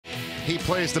He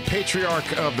plays the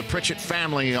patriarch of the Pritchett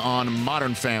family on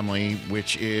Modern Family,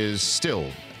 which is still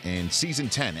in season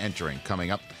 10,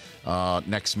 coming up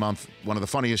next month. One of the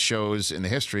funniest shows in the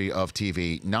history of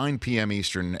TV, 9 p.m.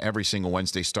 Eastern, every single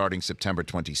Wednesday, starting September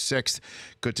 26th.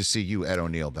 Good to see you, Ed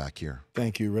O'Neill, back here.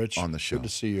 Thank you, Rich. On the show. Good to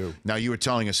see you. Now, you were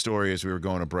telling a story as we were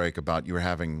going to break about you were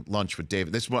having lunch with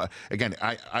David. This, again,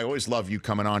 I always love you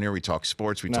coming on here. We talk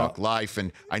sports, we talk life,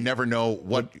 and I never know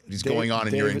what is going on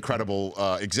in your incredible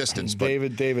existence.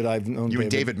 But David, I've known you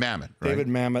and David Mamet, right? David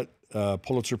Mamet,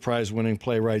 Pulitzer Prize-winning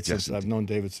playwright. Yes. I've known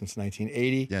David since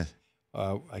 1980. Yes.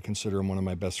 I consider him one of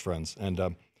my best friends.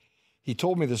 And he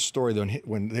told me this story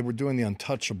when they were doing The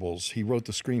Untouchables. He wrote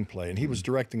the screenplay, and he was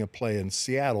directing a play in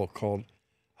Seattle called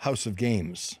House of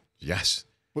Games. Yes.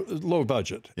 Low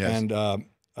budget. Yes.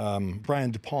 And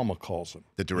Brian De Palma calls him.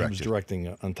 The director. He was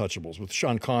directing Untouchables with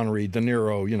Sean Connery, De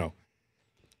Niro, you know.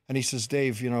 And he says,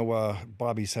 Dave, you know,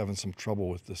 Bobby's having some trouble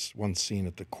with this one scene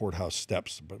at the courthouse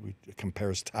steps, but it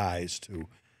compares ties to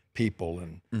people.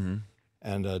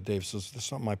 And Dave says,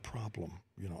 that's not my problem.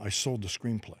 You know, I sold the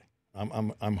screenplay.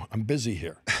 I'm busy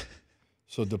here.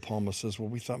 So De Palma says, well,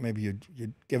 we thought maybe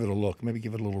you'd give it a look, maybe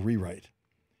give it a little rewrite.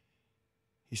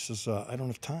 He says, I don't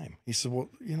have time. He said, well,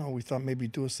 you know, we thought maybe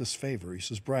you'd do us this favor. He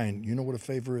says, Brian, you know what a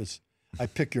favor is? I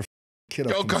pick your kid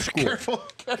up from school. Careful.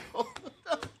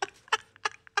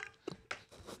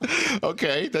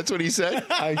 Okay, that's what he said.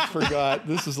 I forgot.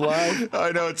 This is live.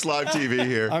 I know it's live TV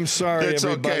here. I'm sorry, it's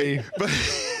everybody. Okay. But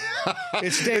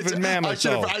it's David Mamet,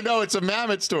 though. I know, it's a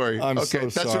Mamet story. I'm okay, so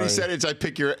that's what he said. It's I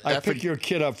pick your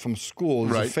kid up from school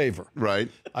as a favor. Right.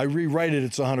 I rewrite it.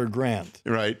 It's $100,000.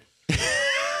 Right.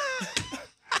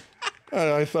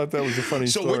 I thought that was a funny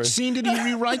story. So which scene did he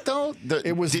rewrite, though?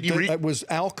 It was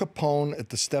Al Capone at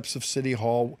the steps of City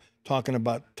Hall talking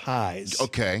about ties.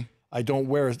 Okay. I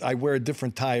wear a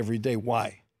different tie every day.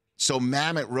 Why? So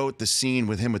Mamet wrote the scene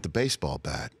with him with the baseball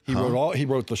bat. He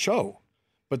wrote the show.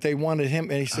 But they wanted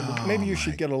him, and he said, well, maybe you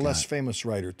should get a less famous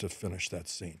writer to finish that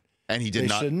scene. And he did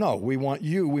not. They said, no, we want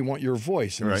you. We want your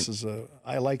voice. And he says,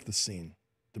 I like the scene,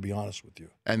 to be honest with you.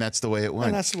 And that's the way it went.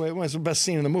 And that's the way it went. It's the best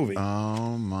scene in the movie.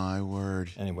 Oh, my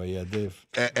word. Anyway, yeah, Dave.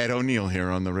 Ed O'Neill here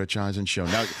on the Rich Eisen Show.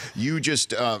 Now, you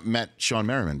just met Sean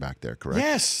Merriman back there, correct?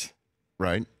 Yes.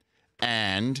 Right.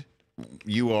 And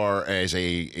you are, as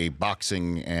a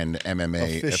boxing and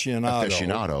MMA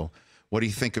aficionado. What do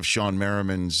you think of Sean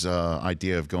Merriman's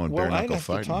idea of going bare knuckle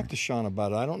fighting? I'd have to talk to Sean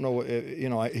about it. I don't know. You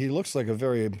know, he looks like a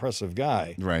very impressive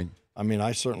guy. Right. I mean,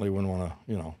 I certainly wouldn't want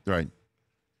to, you know. Right.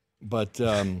 But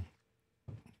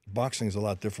boxing is a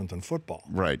lot different than football.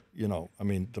 Right. You know, I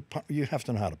mean, you have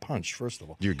to know how to punch, first of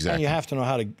all. Exactly. And you have to know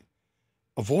how to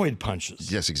avoid punches.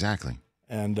 Yes, exactly.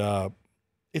 And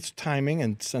it's timing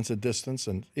and sense of distance,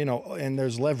 and, you know, and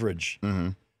there's leverage.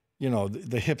 Mm-hmm. You know,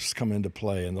 the hips come into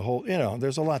play, and the whole, you know,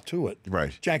 there's a lot to it.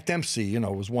 Right. Jack Dempsey, you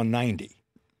know, was 190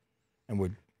 and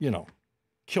would, you know,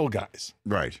 kill guys.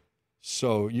 Right.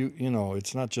 So, you know,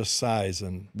 it's not just size.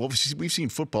 And well, we've seen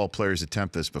football players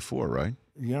attempt this before, right?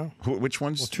 Yeah. Which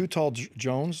ones? Well, Too Tall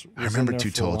Jones. I remember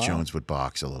Too Tall Jones would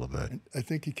box a little bit. I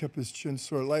think he kept his chin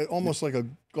sort of almost like a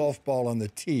golf ball on the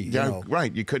tee. Yeah, you know?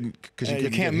 right. You couldn't, because you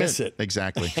can't miss it.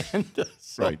 Exactly. And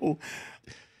so, right.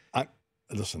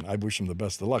 Listen, I wish him the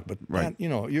best of luck, but man, you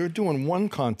know, you're doing one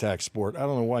contact sport. I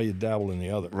don't know why you dabble in the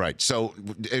other. Right. So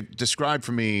describe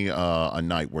for me a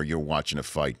night where you're watching a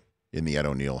fight in the Ed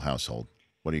O'Neill household.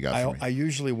 What do you got for me? I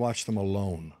usually watch them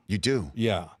alone. You do?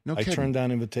 Yeah. No I kidding. turn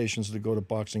down invitations to go to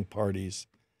boxing parties.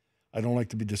 I don't like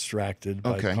to be distracted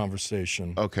by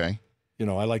conversation. Okay. You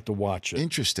know, I like to watch it.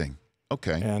 Interesting.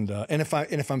 Okay. And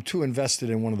if I'm too invested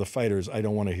in one of the fighters, I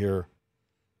don't want to hear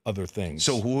other things.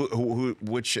 So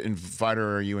which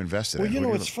fighter are you invested in? Well, you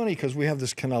know, it's funny because we have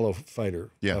this Canelo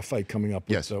fight coming up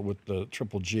with the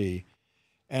Triple G.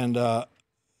 And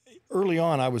early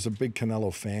on, I was a big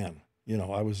Canelo fan. You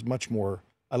know, I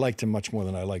liked him much more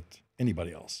than I liked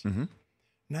anybody else. Mm-hmm.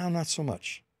 Now, not so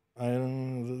much.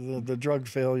 The drug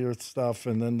failure stuff,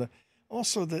 and then I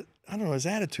don't know, his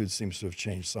attitude seems to have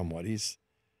changed somewhat. He's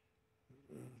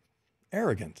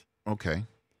arrogant. Okay.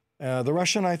 The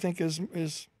Russian, I think,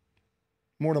 is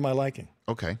more to my liking.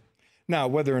 Okay. Now,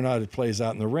 whether or not it plays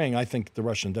out in the ring, I think the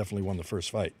Russian definitely won the first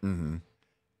fight. Mm-hmm.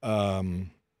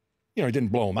 You know, he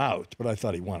didn't blow him out, but I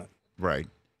thought he won it. Right.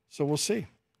 So we'll see.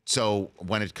 So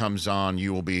when it comes on,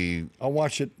 you will be... I'll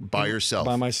watch it by yourself.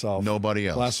 By myself. Nobody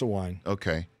else. Glass of wine.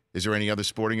 Okay. Is there any other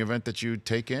sporting event that you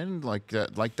take in like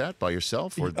that by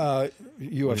yourself? Or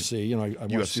UFC. You know, I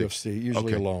watch UFC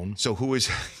usually alone. So who is...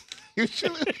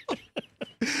 usually...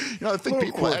 I think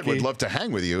little people Ed, would quirky. love to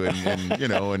hang with you and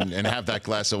and have that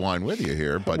glass of wine with you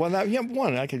here. But Well,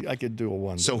 one I could do a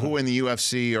one. so who in the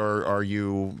UFC are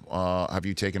you? Have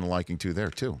you taken a liking to there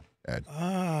too, Ed?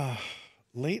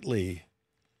 Lately,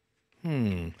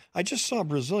 I just saw a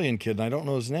Brazilian kid, and I don't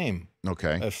know his name.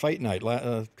 Okay. At Fight Night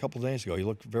a couple days ago. He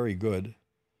looked very good.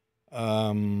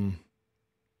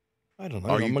 I don't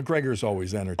know. McGregor's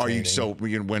always entertaining. Are you so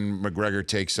when McGregor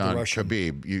takes on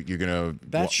Khabib, you're gonna?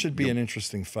 That should be an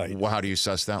interesting fight. Well, how do you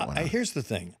suss that one out? Here's the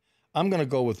thing. I'm going to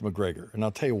go with McGregor, and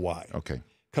I'll tell you why. Okay.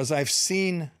 Because I've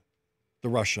seen the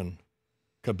Russian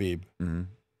Khabib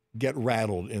get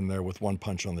rattled in there with one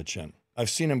punch on the chin. I've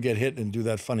seen him get hit and do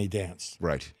that funny dance.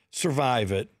 Right.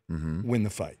 Survive it, win the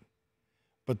fight.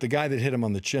 But the guy that hit him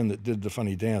on the chin that did the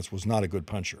funny dance was not a good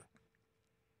puncher.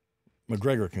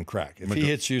 McGregor can crack. If he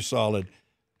hits you solid,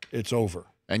 it's over.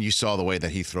 And you saw the way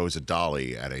that he throws a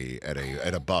dolly at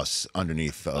a bus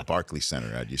underneath Barclays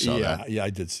Center. Ed, you saw that? Yeah, I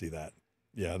did see that.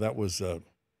 Yeah, that was,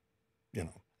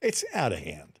 it's out of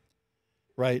hand,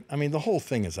 right? I mean, the whole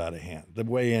thing is out of hand. The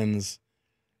weigh-ins,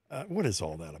 what is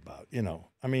all that about?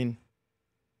 I mean,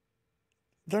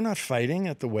 they're not fighting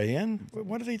at the weigh-in.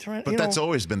 What are they trying? But that's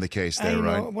always been the case there,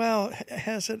 right? Well,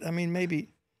 has it? I mean, maybe.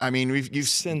 I mean, you've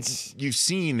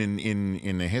seen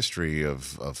in the history of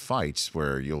fights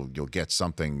where you'll get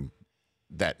something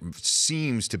that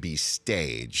seems to be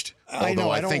staged.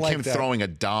 Although I think him throwing a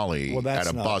dolly at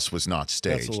a bus was not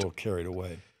staged. That's a little carried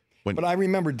away. But I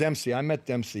remember Dempsey. I met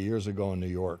Dempsey years ago in New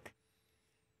York,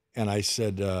 and I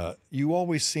said, "You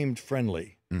always seemed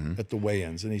friendly at the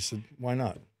weigh-ins," and he said, "Why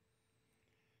not?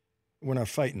 We're not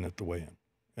fighting at the weigh-in,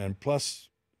 and plus."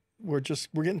 We're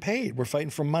getting paid. We're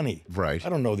fighting for money. Right. I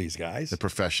don't know these guys. The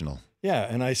professional.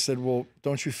 Yeah. And I said, well,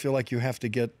 don't you feel like you have to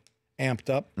get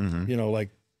amped up? Like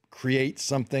create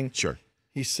something? Sure.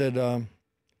 He said,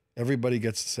 everybody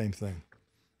gets the same thing.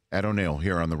 Ed O'Neill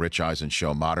here on the Rich Eisen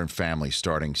Show. Modern Family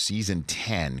starting season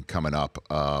 10 coming up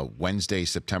Wednesday,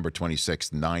 September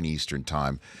 26th, 9 Eastern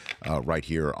time, right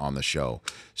here on the show.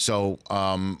 So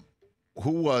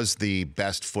who was the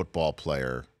best football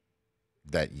player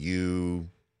that you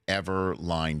ever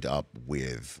lined up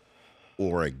with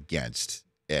or against,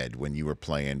 Ed, when you were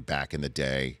playing back in the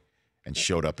day and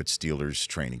showed up at Steelers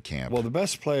training camp? Well, the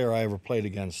best player I ever played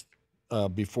against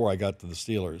before I got to the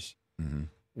Steelers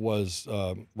was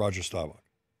Roger Staubach.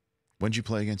 When did you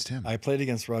play against him? I played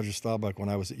against Roger Staubach when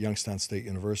I was at Youngstown State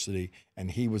University,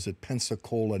 and he was at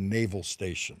Pensacola Naval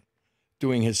Station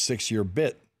doing his 6-year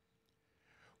bit.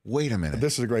 Wait a minute.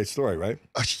 This is a great story, right?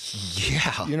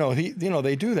 Yeah.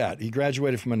 They do that. He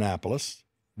graduated from Annapolis,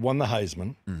 won the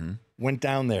Heisman, went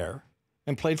down there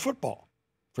and played football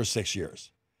for 6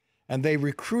 years. And they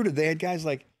had guys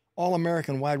like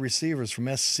all-American wide receivers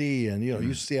from SC and,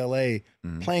 UCLA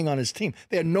playing on his team.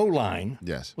 They had no line.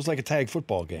 Yes. It was like a tag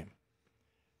football game.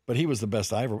 But he was the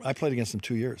best I played against him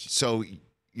 2 years. So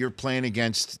you're playing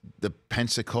against the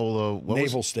Pensacola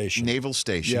Naval Station. Naval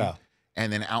Station. Yeah.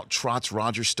 And then out trots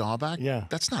Roger Staubach? Yeah.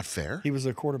 That's not fair. He was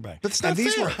their quarterback. That's not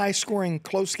These fair. were high-scoring,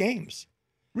 close games.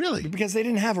 Really? Because they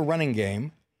didn't have a running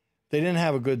game. They didn't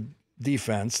have a good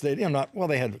defense. They had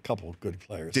a couple of good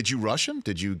players. Did you rush him?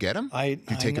 Did you get him? Did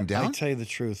you take him down? I tell you the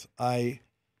truth. I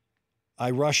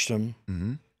rushed him.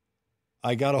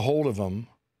 I got a hold of him.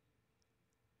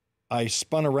 I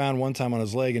spun around one time on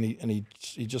his leg, and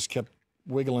he just kept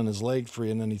wiggling his leg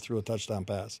free, and then he threw a touchdown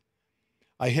pass.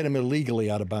 I hit him illegally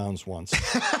out of bounds once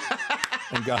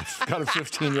and got a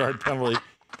 15-yard penalty.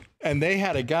 And they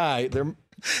had a guy, their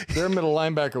middle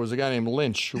linebacker was a guy named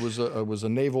Lynch, who was a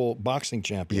naval boxing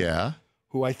champion. Yeah.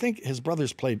 Who I think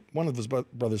one of his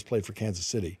brothers played for Kansas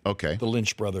City. Okay. The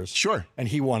Lynch brothers. Sure. And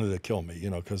he wanted to kill me,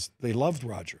 because they loved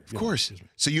Roger. Of course.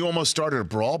 So you almost started a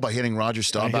brawl by hitting Roger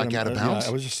Staubach out of bounds? Yeah,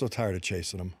 I was just so tired of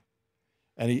chasing him.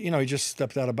 And he just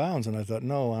stepped out of bounds, and I thought,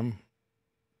 no,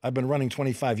 I've been running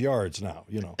 25 yards now,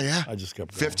 Yeah. I just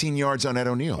kept going. 15 yards on Ed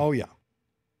O'Neill. Oh, yeah.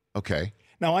 Okay.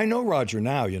 Now, I know Roger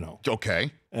now,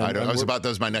 Okay. That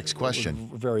was my next question.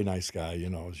 Very nice guy,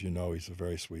 as you know, he's a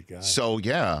very sweet guy. So,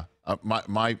 yeah,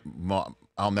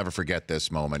 I'll never forget this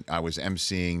moment. I was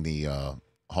emceeing the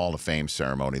Hall of Fame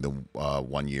ceremony the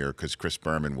 1 year because Chris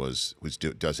Berman does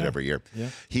it every year. Yeah.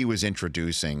 He was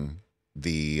introducing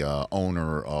the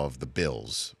owner of the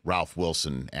Bills. Ralph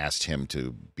Wilson asked him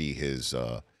to be his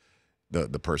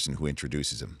the person who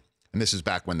introduces him. And this is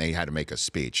back when they had to make a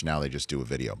speech. Now they just do a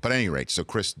video. But at any rate, so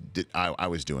Chris I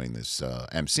was doing this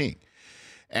emceeing.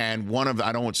 And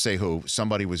I don't want to say who,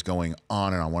 somebody was going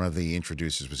on and on. One of the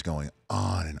introducers was going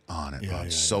on and on and on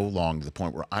so long to the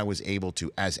point where I was able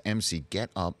to, as MC, get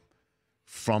up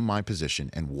from my position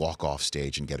and walk off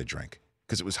stage and get a drink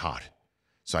because it was hot.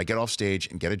 So I get off stage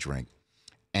and get a drink.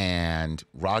 And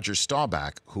Roger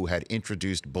Staubach, who had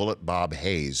introduced Bullet Bob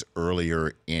Hayes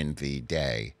earlier in the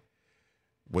day,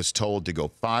 was told to go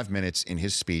 5 minutes in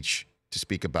his speech to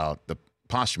speak about the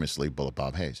posthumously Bullet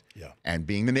Bob Hayes. Yeah. And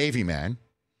being the Navy man,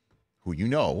 who you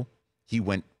know, he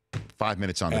went 5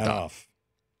 minutes on the dot.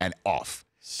 And off.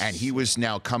 And he was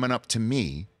now coming up to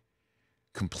me,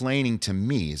 complaining to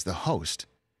me as the host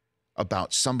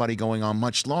about somebody going on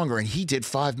much longer. And he did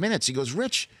 5 minutes. He goes,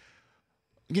 Rich,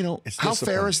 you know, how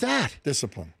fair is that?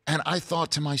 Discipline. And I thought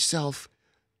to myself,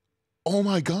 oh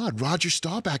my God, Roger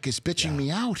Staubach is bitching me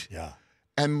out. Yeah.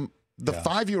 And the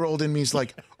 5-year-old in me is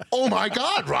like, oh my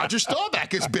God, Roger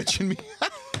Staubach is bitching me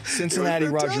out. Cincinnati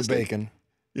Roger Bacon.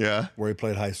 Yeah. Where he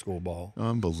played high school ball.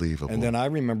 Unbelievable. And then I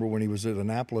remember when he was at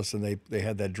Annapolis and they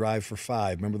had that drive for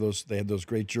 5. Remember those? They had those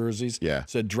great jerseys? Yeah. It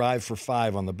said drive for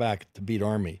 5 on the back to beat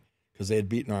Army because they had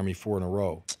beaten Army 4 in a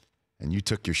row. And you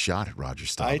took your shot at Roger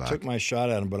Staubach. I took my shot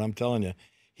at him, but I'm telling you,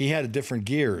 he had different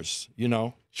gears, you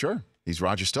know? Sure. He's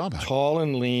Roger Staubach. Tall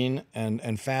and lean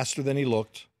and faster than he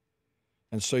looked.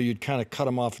 And so you'd kind of cut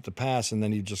him off at the pass, and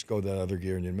then he'd just go that other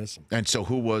gear, and you'd miss him. And so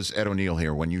who was Ed O'Neill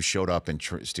here when you showed up in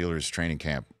Steelers training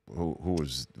camp? Who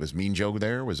was Mean Joe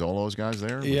there? Was all those guys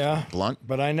there? Yeah. Blunt?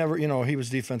 But I never, you know, he was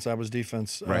defense, I was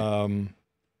defense. Right.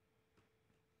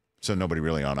 So nobody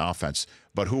really on offense.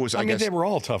 But who was, I mean, guess, they were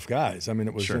all tough guys. I mean,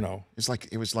 it was, sure. you know.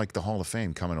 It was like the Hall of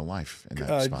Fame coming to life in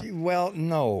that spot. Well,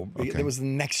 no. Okay. It was the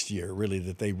next year, really,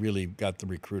 that they really got the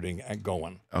recruiting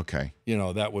going. Okay. You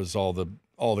know, that was all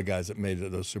the guys that made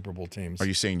it, those Super Bowl teams. Are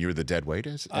you saying you're the dead weight?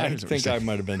 I think I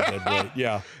might have been dead weight,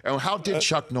 yeah. And how did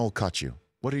Chuck Noll cut you?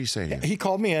 What did he say to you? He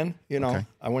called me in, you know. Okay.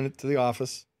 I went into the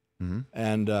office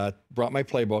and brought my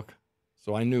playbook,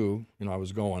 so I knew, you know, I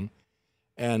was going.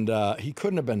 And he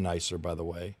couldn't have been nicer, by the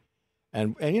way.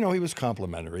 And you know, he was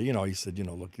complimentary. You know, he said, you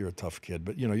know, look, you're a tough kid,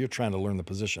 but, you know, you're trying to learn the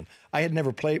position. I had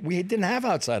never played. We didn't have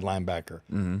outside linebacker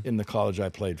in the college I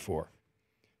played for.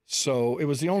 So it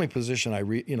was the only position I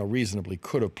reasonably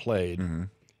could have played.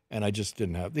 And I just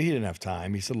didn't have, he didn't have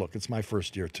time. He said, look, it's my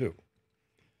first year too.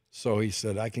 So he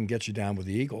said, I can get you down with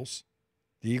the Eagles.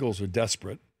 The Eagles are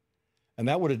desperate. And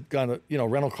that would have gone,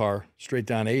 rental car straight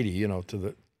down 80, you know, to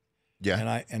the,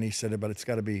 yeah. And he said, but it's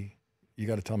got to be, you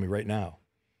got to tell me right now.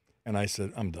 And I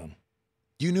said, I'm done.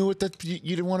 You knew it that you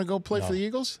didn't want to go play for the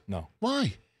Eagles? No.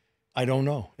 Why? I don't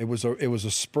know. It was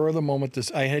a spur of the moment.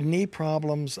 I had knee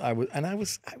problems.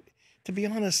 To be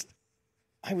honest,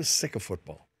 I was sick of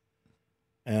football.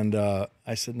 And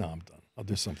I said, no, I'm done. I'll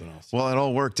do something else. Well, it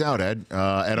all worked out, Ed.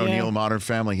 Ed O'Neill, Modern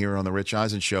Family here on the Rich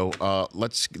Eisen Show.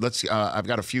 Let's. I've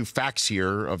got a few facts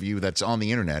here of you that's on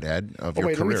the internet, Ed, of your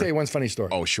career. Let me tell you one funny story.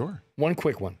 Oh, sure. One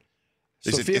quick one.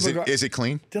 Is it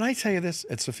clean? Did I tell you this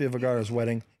at Sofia Vergara's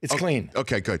wedding? It's clean.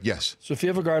 Okay, good. Yes.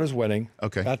 Sofia Vergara's wedding.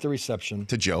 Okay. At the reception.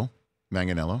 To Joe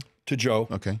Manganiello. To Joe.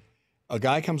 Okay. A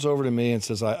guy comes over to me and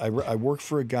says, I work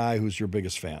for a guy who's your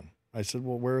biggest fan. I said,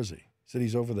 well, where is he? He said,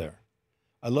 he's over there.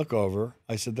 I look over.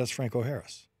 I said, that's Franco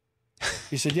Harris.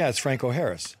 He said, yeah, it's Franco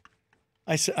Harris.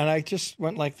 I said, and I just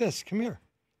went like this. Come here.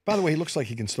 By the way, he looks like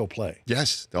he can still play.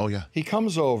 Yes. Oh, yeah. He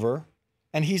comes over,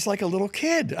 and he's like a little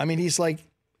kid. I mean, he's like,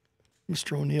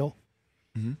 Mr. O'Neill,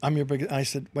 I'm your biggest. I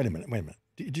said, wait a minute.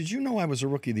 Did you know I was a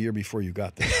rookie the year before you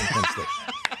got there?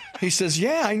 He says,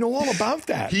 yeah, I know all about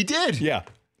that. He did? Yeah.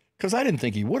 Because I didn't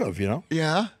think he would have, you know?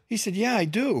 Yeah. He said, yeah, I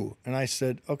do. And I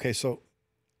said, okay, so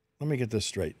let me get this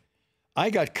straight. I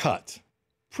got cut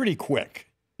pretty quick.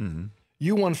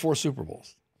 You won 4 Super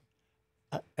Bowls.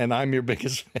 And I'm your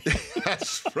biggest fan.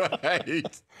 That's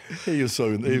right. He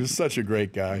was such a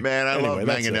great guy. Man, I love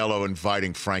Manganiello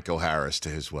inviting Franco Harris to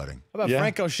his wedding. How about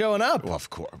Franco showing up? Well, of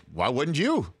course. Why wouldn't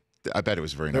you? I bet it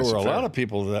was very nice. There were a lot of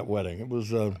people at that wedding. It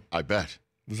was. I bet.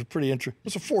 It was a pretty interesting.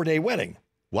 It was a 4-day wedding.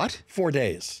 What? 4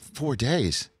 days. 4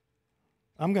 days.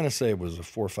 I'm going to say it was a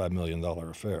 $4 or $5 million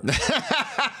affair.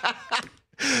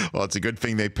 Well, it's a good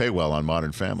thing they pay well on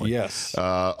Modern Family. Yes.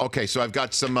 Okay, so I've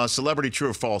got some celebrity true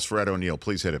or false for Ed O'Neill.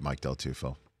 Please hit it, Mike Del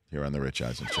Tufo, here on the Rich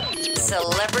Eisen Show.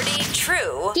 Celebrity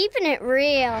true. Keeping it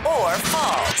real. Or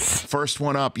false. First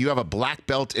one up, you have a black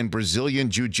belt in Brazilian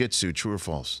Jiu-Jitsu. True or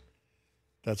false?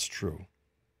 That's true.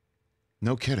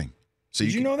 No kidding. So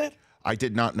Did you know that? I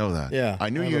did not know that. Yeah. I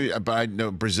knew you, but I know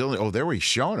Brazilian. Oh, there he's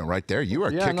showing it right there. You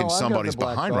are kicking somebody's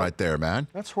behind right there, man.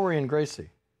 That's Jorge Gracie.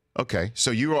 Okay,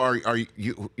 so you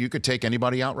you could take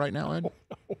anybody out right now, Ed?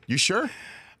 You sure?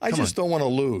 I just don't want to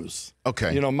lose.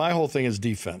 Okay. You know, my whole thing is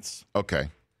defense. Okay.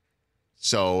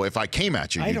 So if I came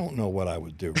at you, I don't know what I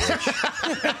would do, Rich.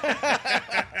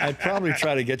 I'd probably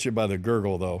try to get you by the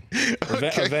gurgle, though,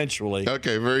 eventually.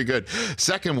 Okay, very good.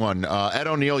 Second one, Ed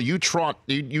O'Neill, you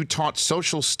taught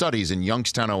social studies in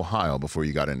Youngstown, Ohio before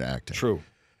you got into acting. True.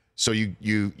 So you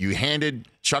handed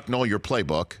Chuck Noll your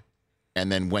playbook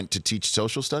and then went to teach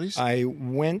social studies? I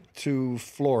went to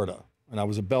Florida, and I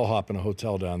was a bellhop in a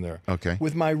hotel down there. Okay.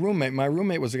 With my roommate. My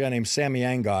roommate was a guy named Sammy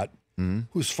Angot,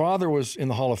 whose father was in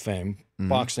the Hall of Fame,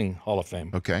 Boxing Hall of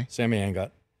Fame. Okay. Sammy Angot.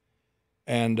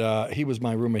 And he was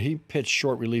my roommate. He pitched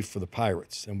short relief for the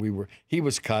Pirates, and he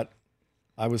was cut.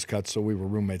 I was cut, so we were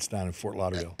roommates down in Fort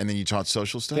Lauderdale. And then you taught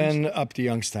social studies? Then up to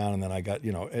Youngstown, and then I got,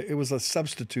 it was a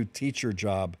substitute teacher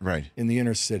job in the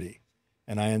inner city.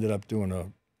 And I ended up doing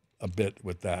a bit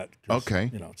with that.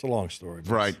 Okay. It's a long story.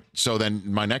 Right. So then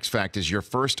my next fact is your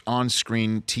first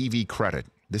on-screen TV credit.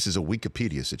 This is a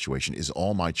Wikipedia situation. Is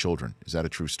All My Children. Is that a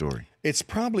true story? It's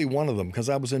probably one of them because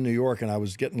I was in New York and I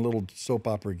was getting little soap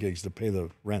opera gigs to pay the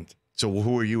rent. So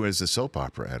who are you as the soap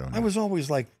opera? I don't know. I was always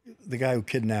like the guy who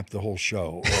kidnapped the whole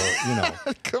show.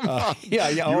 Or, Come on. Yeah.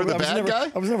 You were the bad guy?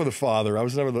 I was never the father. I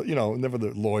was never the, never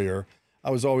the lawyer.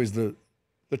 I was always the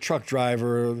truck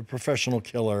driver, the professional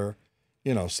killer.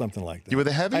 Something like that. You were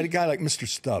the heavy? I had a guy like Mr.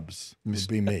 Stubbs would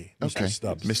be me. Okay. Mr.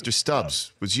 Stubbs. Mr.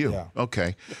 Stubbs was you. Yeah.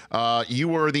 Okay. You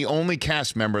were the only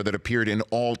cast member that appeared in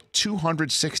all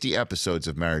 260 episodes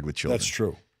of Married with Children. That's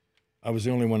true. I was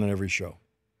the only one in every show.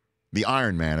 The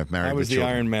Iron Man of Married with Children. I was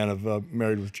the Iron Man of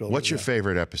Married with Children. What's your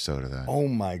favorite episode of that? Oh,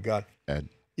 my God. Ed?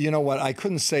 You know what? I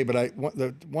couldn't say, but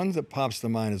the one that pops to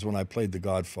mind is when I played the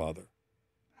Godfather.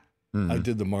 I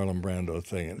did the Marlon Brando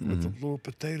thing with the little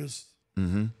potatoes.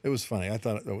 It was funny. I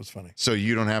thought that was funny. So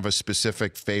you don't have a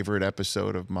specific favorite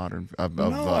episode of Modern?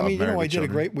 No, I mean, we did a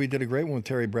great one with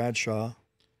Terry Bradshaw,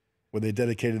 where they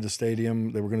dedicated the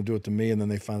stadium. They were going to do it to me, and then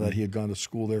they found out he had gone to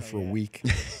school there for a week.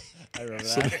 I remember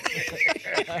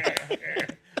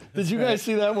that. Did you guys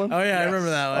see that one? Oh yeah, I remember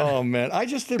that one. Oh man, I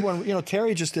just did one.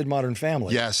 Terry just did Modern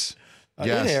Family. Yes.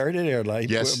 Yes. It aired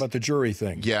about the jury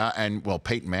thing. Yeah, and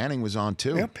Peyton Manning was on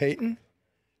too. Yeah, Peyton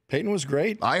was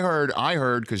great. I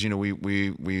heard because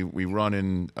we run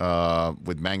in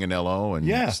with Manganello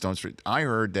and Stone Street. I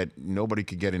heard that nobody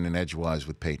could get in an edgewise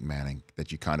with Peyton Manning.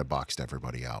 That you kind of boxed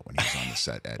everybody out when he was on the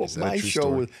set. Ed, is that my a true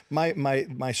show story?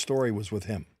 my story was with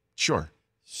him. Sure.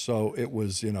 So it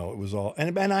was it was all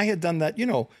and I had done that.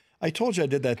 I told you I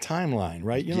did that timeline,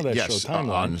 right? You know that show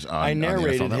Timeline. I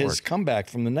narrated his comeback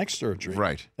from the neck surgery.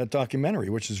 Right. That documentary,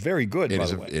 which is very good, by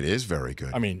the way. It is very good.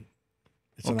 I mean,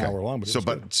 it's an hour long, but it was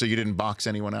good. So you didn't box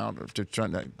anyone out to try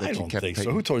to? I don't think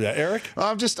so. Who told you that, Eric?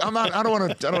 I don't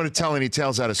want to tell any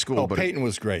tales out of school. Oh, but Peyton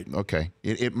was great. Okay,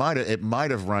 it might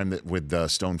have rhymed with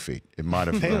Stone Feet. It might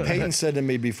have. Peyton said to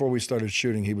me before we started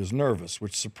shooting, he was nervous,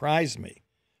 which surprised me.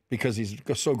 Because he's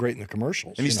so great in the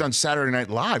commercials, and he's done Saturday Night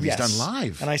Live. Yes. He's done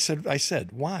live. And I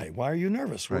said, why? Why are you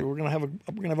nervous? Right. We're gonna have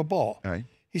a ball. Right.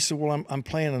 He said, well, I'm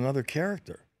playing another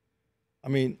character. I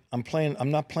mean, I'm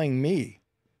not playing me.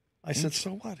 I said,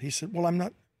 so what? He said, well, I'm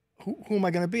not. Who am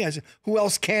I going to be? I said, who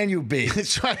else can you be?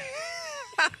 That's right.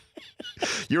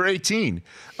 You're 18.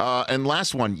 And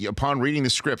last one, upon reading the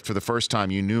script for the first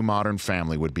time, you knew Modern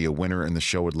Family would be a winner and the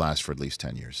show would last for at least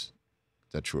 10 years.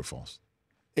 Is that true or false?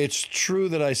 It's true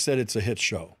that I said it's a hit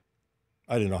show.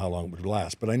 I didn't know how long it would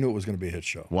last, but I knew it was going to be a hit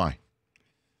show. Why?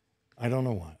 I don't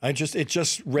know why. It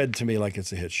just read to me like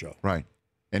it's a hit show. Right.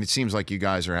 And it seems like you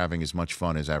guys are having as much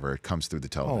fun as ever. It comes through the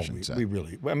television set. We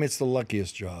really. I mean, it's the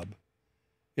luckiest job.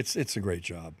 It's a great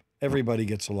job. Everybody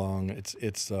gets along. It's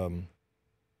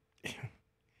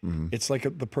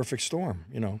like the perfect storm,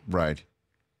 Right.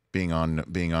 Being on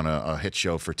a hit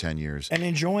show for 10 years and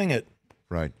enjoying it.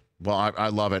 Right. Well, I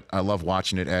love it. I love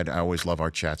watching it, Ed. I always love our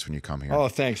chats when you come here. Oh,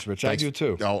 thanks, Rich. I do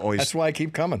too. That's why I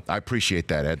keep coming. I appreciate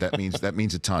that, Ed. That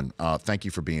means a ton. Thank you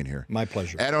for being here. My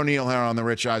pleasure. Ed O'Neill here on the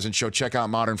Rich Eisen Show. Check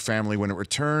out Modern Family when it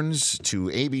returns to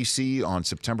ABC on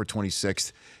September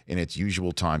 26th in its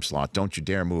usual time slot. Don't you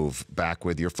dare move. Back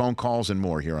with your phone calls and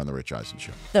more here on the Rich Eisen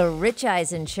Show. The Rich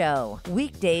Eisen Show,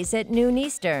 weekdays at noon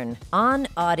Eastern on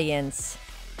Audience.